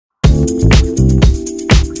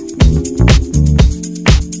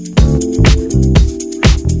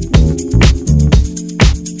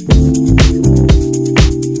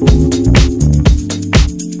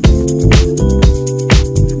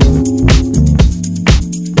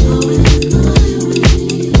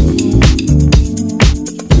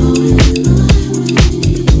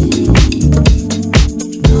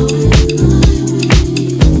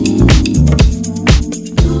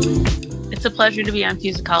pleasure to be on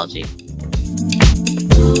Fusicology.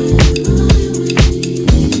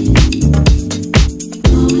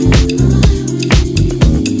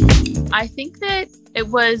 I think that it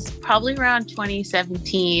was probably around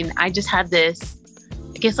 2017. I just had this,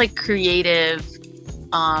 I guess, like creative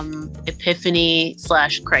epiphany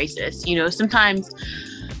 / crisis. You know, sometimes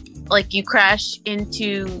like you crash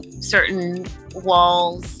into certain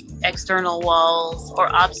walls, external walls or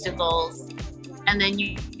obstacles, and then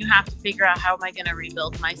you have to figure out, how am I going to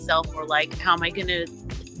rebuild myself, or like, how am I going to,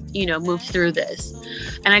 you know, move through this?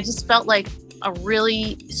 And I just felt like a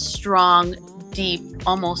really strong, deep,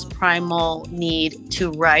 almost primal need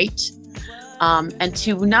to write, and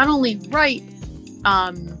to not only write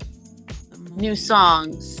new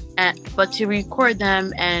songs, but to record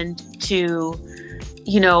them and to,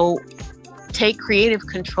 you know, take creative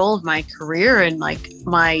control of my career and like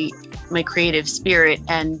my creative spirit.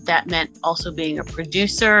 And that meant also being a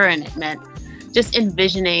producer, and it meant just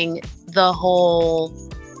envisioning the whole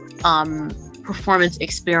performance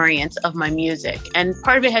experience of my music. And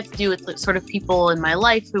part of it had to do with sort of people in my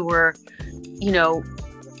life who were, you know,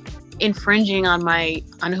 infringing on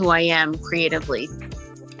who I am creatively.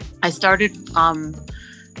 I started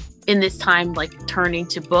in this time like turning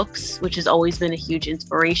to books, which has always been a huge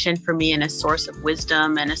inspiration for me and a source of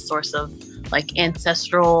wisdom and a source of like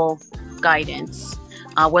ancestral guidance,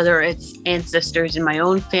 whether it's ancestors in my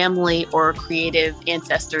own family or creative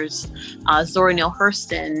ancestors. Zora Neale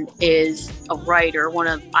Hurston is a writer, one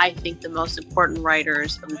of, I think, the most important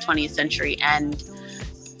writers of the 20th century, and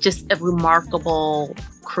just a remarkable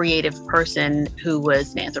creative person who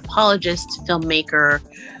was an anthropologist, filmmaker,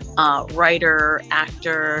 writer,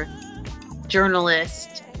 actor,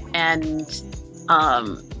 journalist, and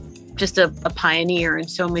just a pioneer in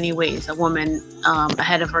so many ways, a woman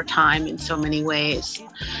ahead of her time in so many ways.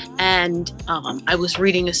 And I was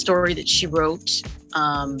reading a story that she wrote,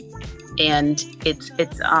 and it's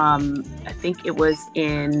I think it was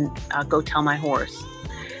in Go Tell My Horse.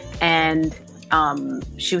 And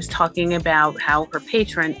she was talking about how her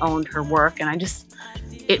patron owned her work, and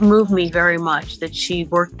it moved me very much that she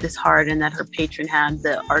worked this hard and that her patron had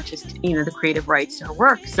the artist, you know, the creative rights to her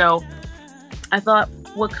work. So I thought,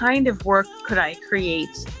 what kind of work could I create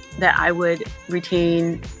that I would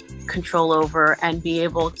retain control over and be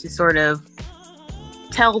able to sort of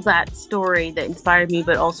tell that story that inspired me,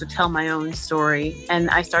 but also tell my own story? And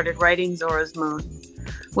I started writing Zora's Moon,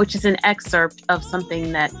 which is an excerpt of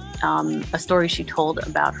something that, a story she told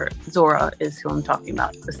about her. Zora is who I'm talking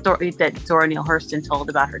about. The story that Zora Neale Hurston told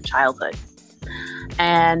about her childhood,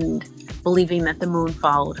 and believing that the moon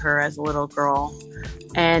followed her as a little girl.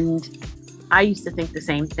 And I used to think the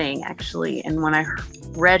same thing, actually. And when I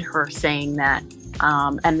read her saying that,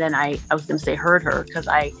 and then I was going to say heard her, because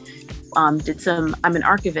I I'm an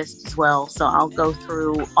archivist as well. So I'll go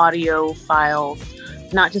through audio files,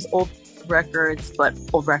 not just old records, but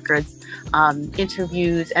old records,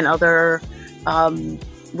 interviews and other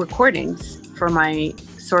recordings for my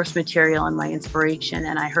source material and my inspiration.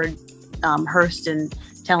 And I heard Hurston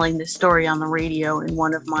telling this story on the radio in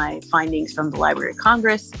one of my findings from the Library of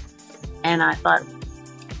Congress. And I thought,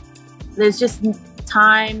 there's just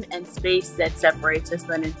time and space that separates us,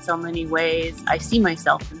 but in so many ways, I see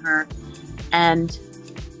myself in her. And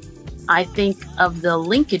I think of the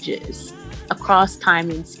linkages across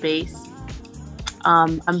time and space.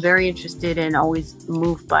 I'm very interested and always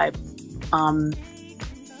moved by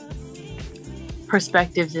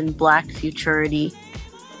perspectives in Black futurity.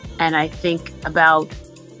 And I think about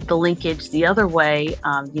the linkage the other way.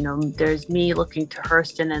 There's me looking to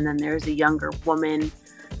Hurston, and then there's a younger woman,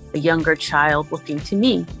 a younger child looking to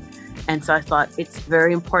me. And so I thought it's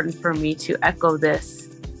very important for me to echo this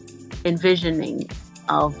envisioning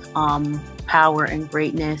of power and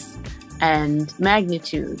greatness and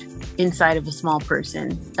magnitude inside of a small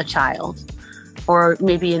person, a child, or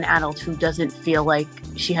maybe an adult who doesn't feel like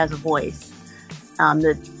she has a voice,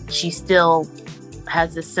 that she still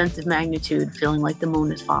has this sense of magnitude, feeling like the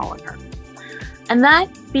moon is following her. And that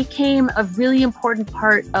became a really important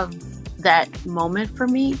part of that moment for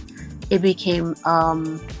me. It became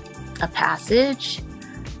a passage,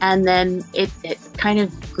 and then it kind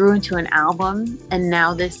of grew into an album, and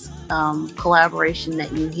now this collaboration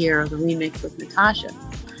that you hear, the remix with Natasha.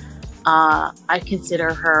 I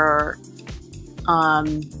consider her,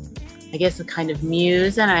 I guess, a kind of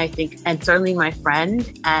muse, and certainly my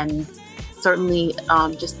friend, and certainly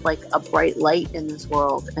just like a bright light in this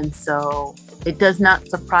world. And so it does not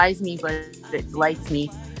surprise me, but it delights me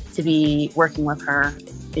to be working with her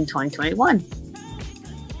in 2021.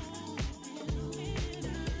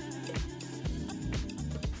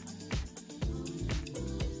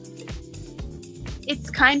 it's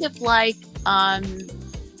kind of like a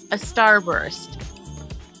starburst,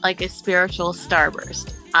 like a spiritual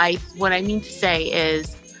starburst. What I mean to say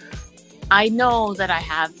is, I know that I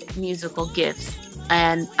have musical gifts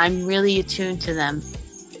and I'm really attuned to them.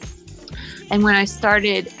 And when I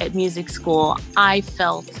started at music school, I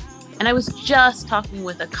felt, and I was just talking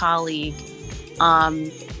with a colleague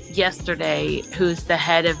yesterday who's the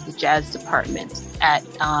head of the jazz department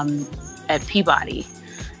at Peabody.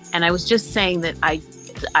 And I was just saying that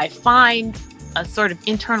I find a sort of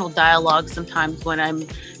internal dialogue sometimes when I'm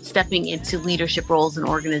stepping into leadership roles in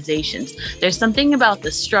organizations. There's something about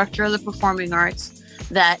the structure of the performing arts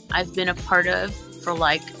that I've been a part of for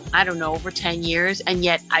like, I don't know, over 10 years, and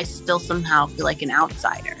yet I still somehow feel like an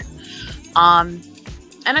outsider.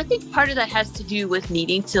 And I think part of that has to do with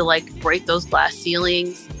needing to like break those glass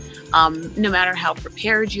ceilings. No matter how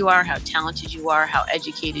prepared you are, how talented you are, how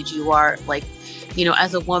educated you are, like, you know,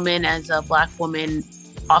 as a woman, as a Black woman,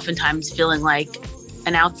 oftentimes feeling like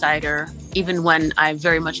an outsider, even when I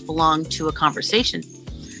very much belong to a conversation.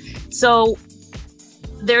 So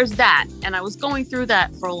there's that. And I was going through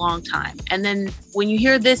that for a long time. And then when you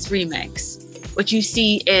hear this remix, what you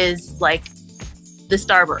see is like the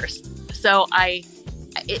starburst. So I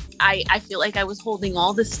feel like I was holding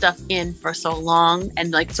all this stuff in for so long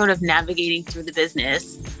and like sort of navigating through the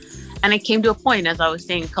business. And I came to a point, as I was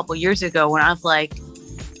saying a couple years ago, when I was like,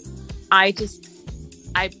 I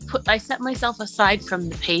set myself aside from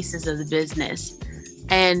the paces of the business.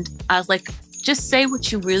 And I was like, just say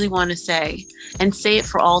what you really want to say and say it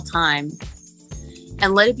for all time.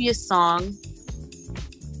 And let it be a song.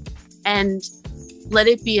 And let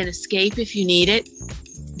it be an escape if you need it.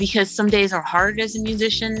 Because some days are hard as a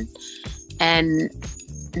musician. And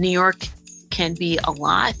New York can be a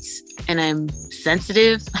lot. And I'm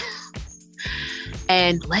sensitive.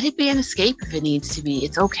 And let it be an escape if it needs to be.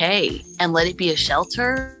 It's okay. And let it be a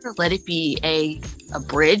shelter. Let it be a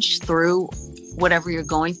bridge through whatever you're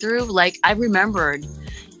going through. Like, I remembered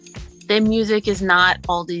that music is not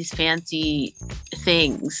all these fancy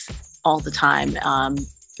things all the time.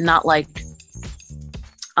 Not like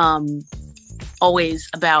always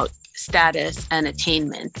about status and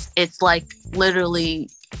attainment. It's like literally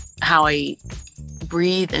how I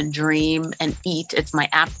breathe and dream and eat. It's my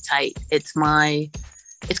appetite. It's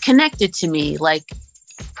connected to me like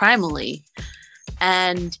primally.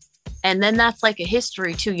 And then that's like a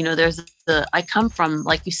history too. You know, I come from,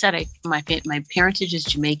 like you said, my parentage is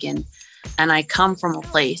Jamaican, and I come from a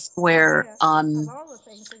place where,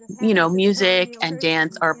 you know, music and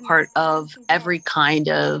dance are part of every kind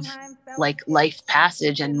of like life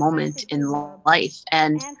passage and moment in life.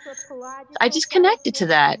 And I just connected to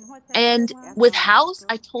that. And with house,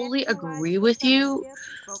 I totally agree with you.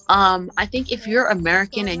 I think if you're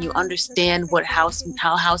American and you understand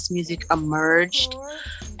how house music emerged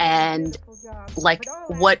and like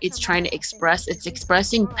what it's trying to express, it's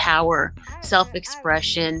expressing power,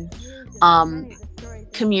 self-expression,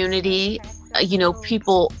 community, you know,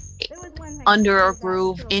 people under a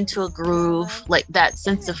groove, into a groove, like that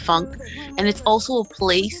sense of funk. And it's also a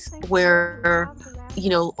place where, you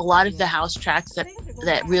know, a lot of the house tracks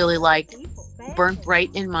that really like burn bright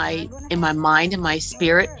in my mind and my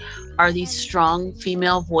spirit are these strong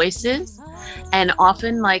female voices. And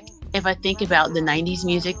often, like, if I think about the 90s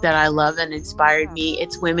music that I love and inspired me,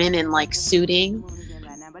 it's women in like suiting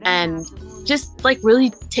and just like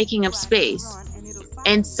really taking up space.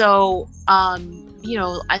 And so, you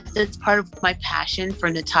know, that's part of my passion for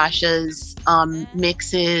Natasha's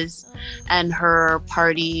mixes and her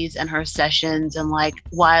parties and her sessions, and like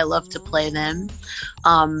why I love to play them.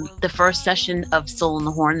 The first session of Soul on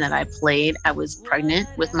the Horn that I played, I was pregnant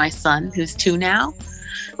with my son, who's 2 now.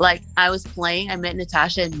 Like, I met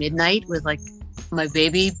Natasha at midnight with like my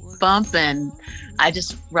baby bump, and I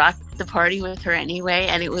just rocked the party with her anyway,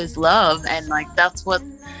 and it was love. And like that's what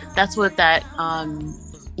that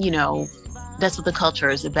you know, that's what the culture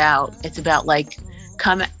is about. It's about like,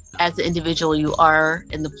 come as the individual you are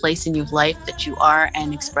in the place in your life that you are,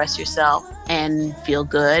 and express yourself and feel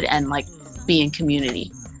good and like be in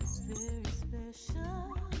community.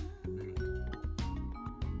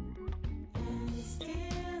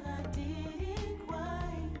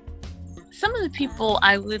 Some of the people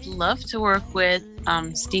I would love to work with,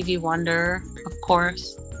 Stevie Wonder, of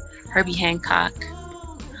course, Herbie Hancock,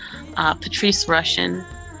 Patrice Rushen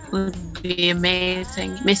would be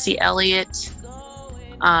amazing. Missy Elliott.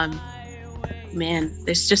 Man,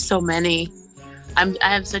 there's just so many. I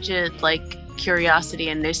have such a like curiosity,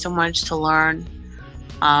 and there's so much to learn.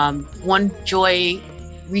 One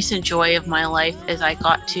recent joy of my life is I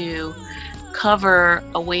got to cover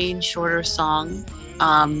a Wayne Shorter song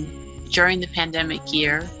during the pandemic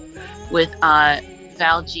year with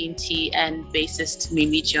Val Jean T and bassist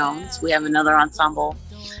Mimi Jones. We have another ensemble,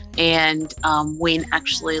 and Wayne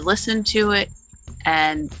actually listened to it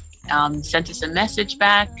and sent us a message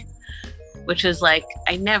back, which was like,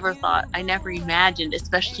 I never imagined,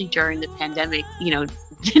 especially during the pandemic, you know,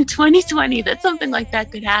 in 2020, that something like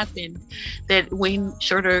that could happen, that Wayne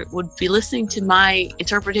Shorter would be listening to my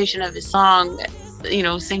interpretation of his song, you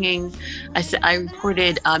know, singing. I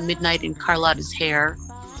recorded Midnight in Carlotta's Hair.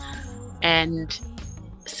 And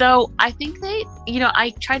so I think that, you know,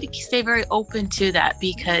 I try to stay very open to that,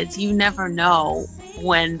 because you never know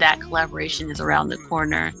when that collaboration is around the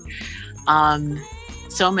corner.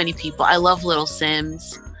 So many people. I love Little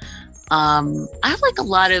Sims. I have like a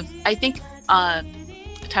lot of, I think,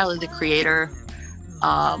 Tyler, the Creator,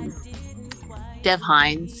 Dev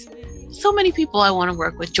Hines, so many people I want to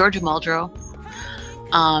work with, Georgia Muldrow.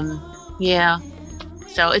 Yeah,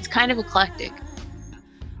 so it's kind of eclectic.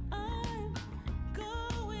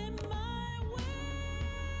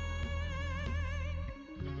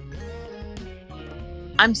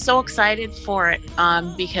 I'm so excited for it,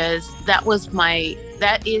 because that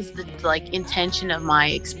is the like intention of my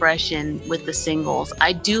expression with the singles.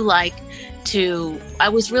 I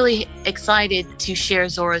was really excited to share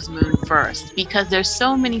Zora's Moon first, because there are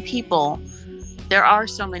so many people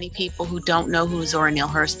who don't know who Zora Neale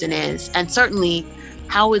Hurston is. And certainly,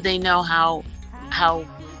 how would they know how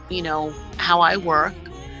I work,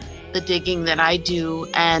 the digging that I do,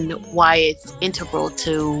 and why it's integral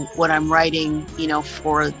to what I'm writing, you know,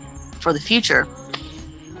 for the future.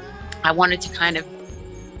 I wanted to kind of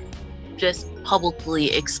just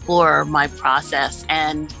publicly explore my process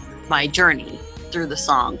and my journey through the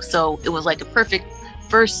song. So it was like a perfect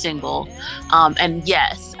first single. And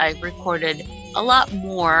yes, I've recorded a lot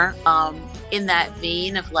more in that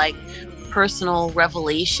vein of like personal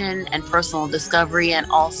revelation and personal discovery, and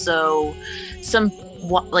also some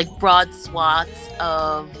like broad swaths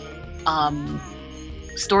of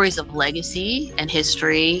stories of legacy and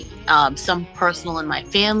history, some personal in my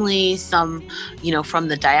family, some, you know, from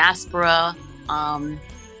the diaspora,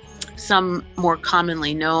 some more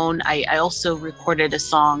commonly known. I also recorded a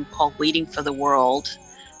song called Waiting for the World,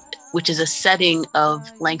 which is a setting of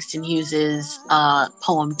Langston Hughes's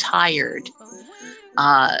poem Tired.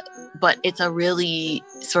 But it's a really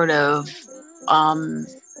sort of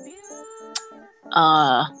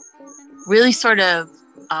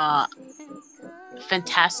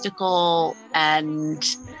fantastical and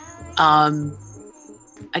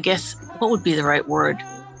I guess what would be the right word?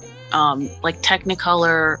 Like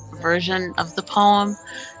Technicolor version of the poem.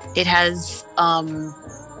 It has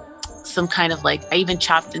some kind of like, I even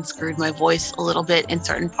chopped and screwed my voice a little bit in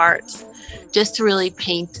certain parts just to really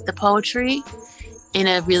paint the poetry in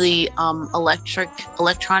a really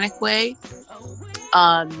electronic way.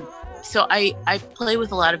 So I play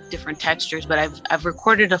with a lot of different textures, but I've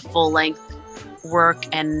recorded a full length work,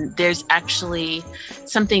 and there's actually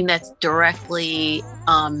something that's directly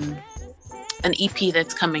an EP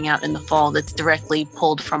that's coming out in the fall that's directly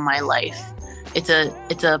pulled from my life. It's a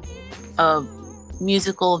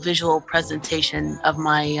musical visual presentation of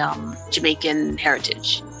my Jamaican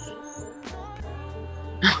heritage.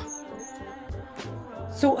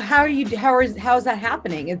 So how is that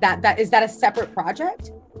happening? Is that a separate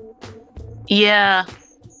project? Yeah,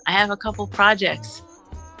 I have a couple projects.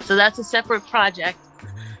 So that's a separate project,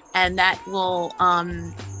 and that will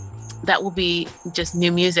be just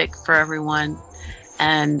new music for everyone,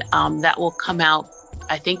 and that will come out,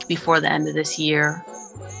 I think, before the end of this year,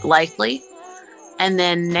 likely. And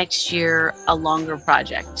then next year, a longer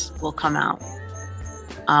project will come out.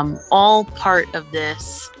 All part of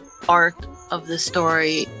this arc of the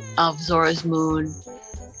story of Zora's Moon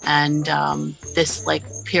and this like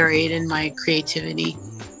period in my creativity.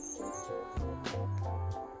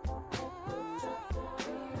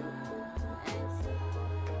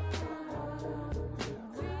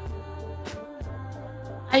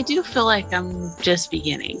 I do feel like I'm just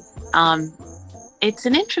beginning. It's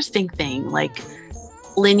an interesting thing, like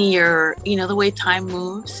linear, you know, the way time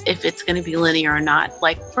moves, if it's going to be linear or not.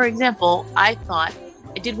 Like, for example, I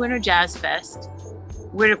did Winter Jazz Fest.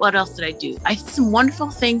 What else did I do? I did some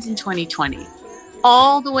wonderful things in 2020,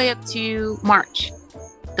 all the way up to March.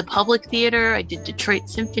 The Public Theater, I did Detroit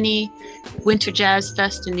Symphony, Winter Jazz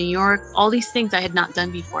Fest in New York, all these things I had not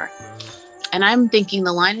done before. And I'm thinking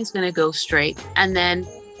the line is going to go straight. And then,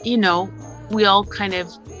 you know, we all kind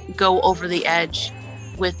of go over the edge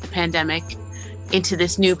with the pandemic into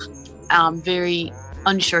this new, very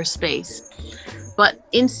unsure space. But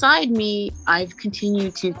inside me, I've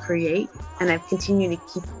continued to create, and I've continued to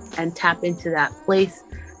keep and tap into that place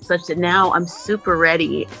such that now I'm super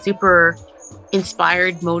ready, super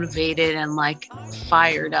inspired, motivated, and like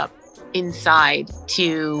fired up inside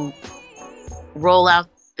to roll out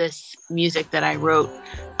this music that I wrote,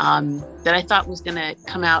 that I thought was going to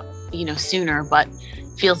come out, you know, sooner, but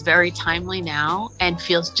feels very timely now and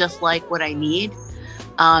feels just like what I need.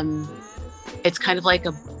 It's kind of like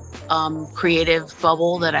a creative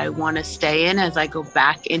bubble that I want to stay in as I go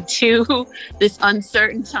back into this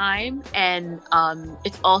uncertain time. And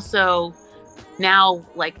it's also now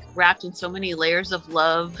like wrapped in so many layers of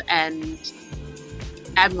love and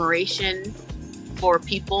admiration for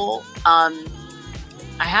people.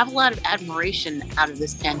 I have a lot of admiration out of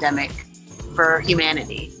this pandemic for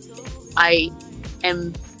humanity. I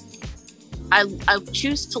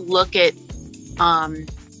choose to look at,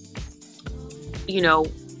 you know,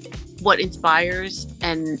 what inspires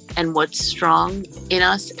and what's strong in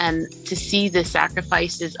us, and to see the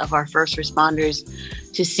sacrifices of our first responders,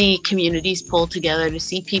 to see communities pull together, to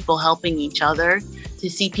see people helping each other, to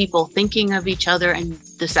see people thinking of each other and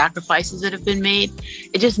the sacrifices that have been made.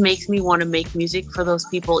 It just makes me want to make music for those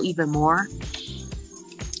people even more.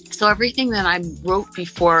 So everything that I wrote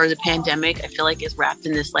before the pandemic, I feel like is wrapped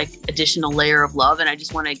in this like additional layer of love, and I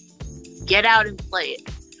just want to get out and play it.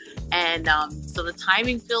 And so the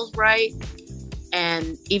timing feels right.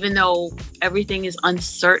 And even though everything is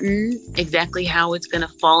uncertain exactly how it's going to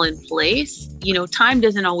fall in place, you know, time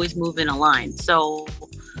doesn't always move in a line. So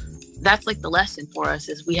that's like the lesson for us,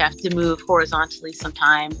 is we have to move horizontally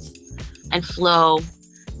sometimes and flow.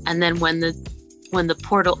 And then when the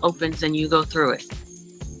portal opens, then you go through it.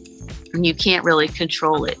 And you can't really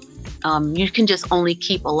control it. You can just only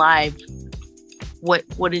keep alive what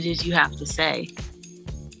it is you have to say.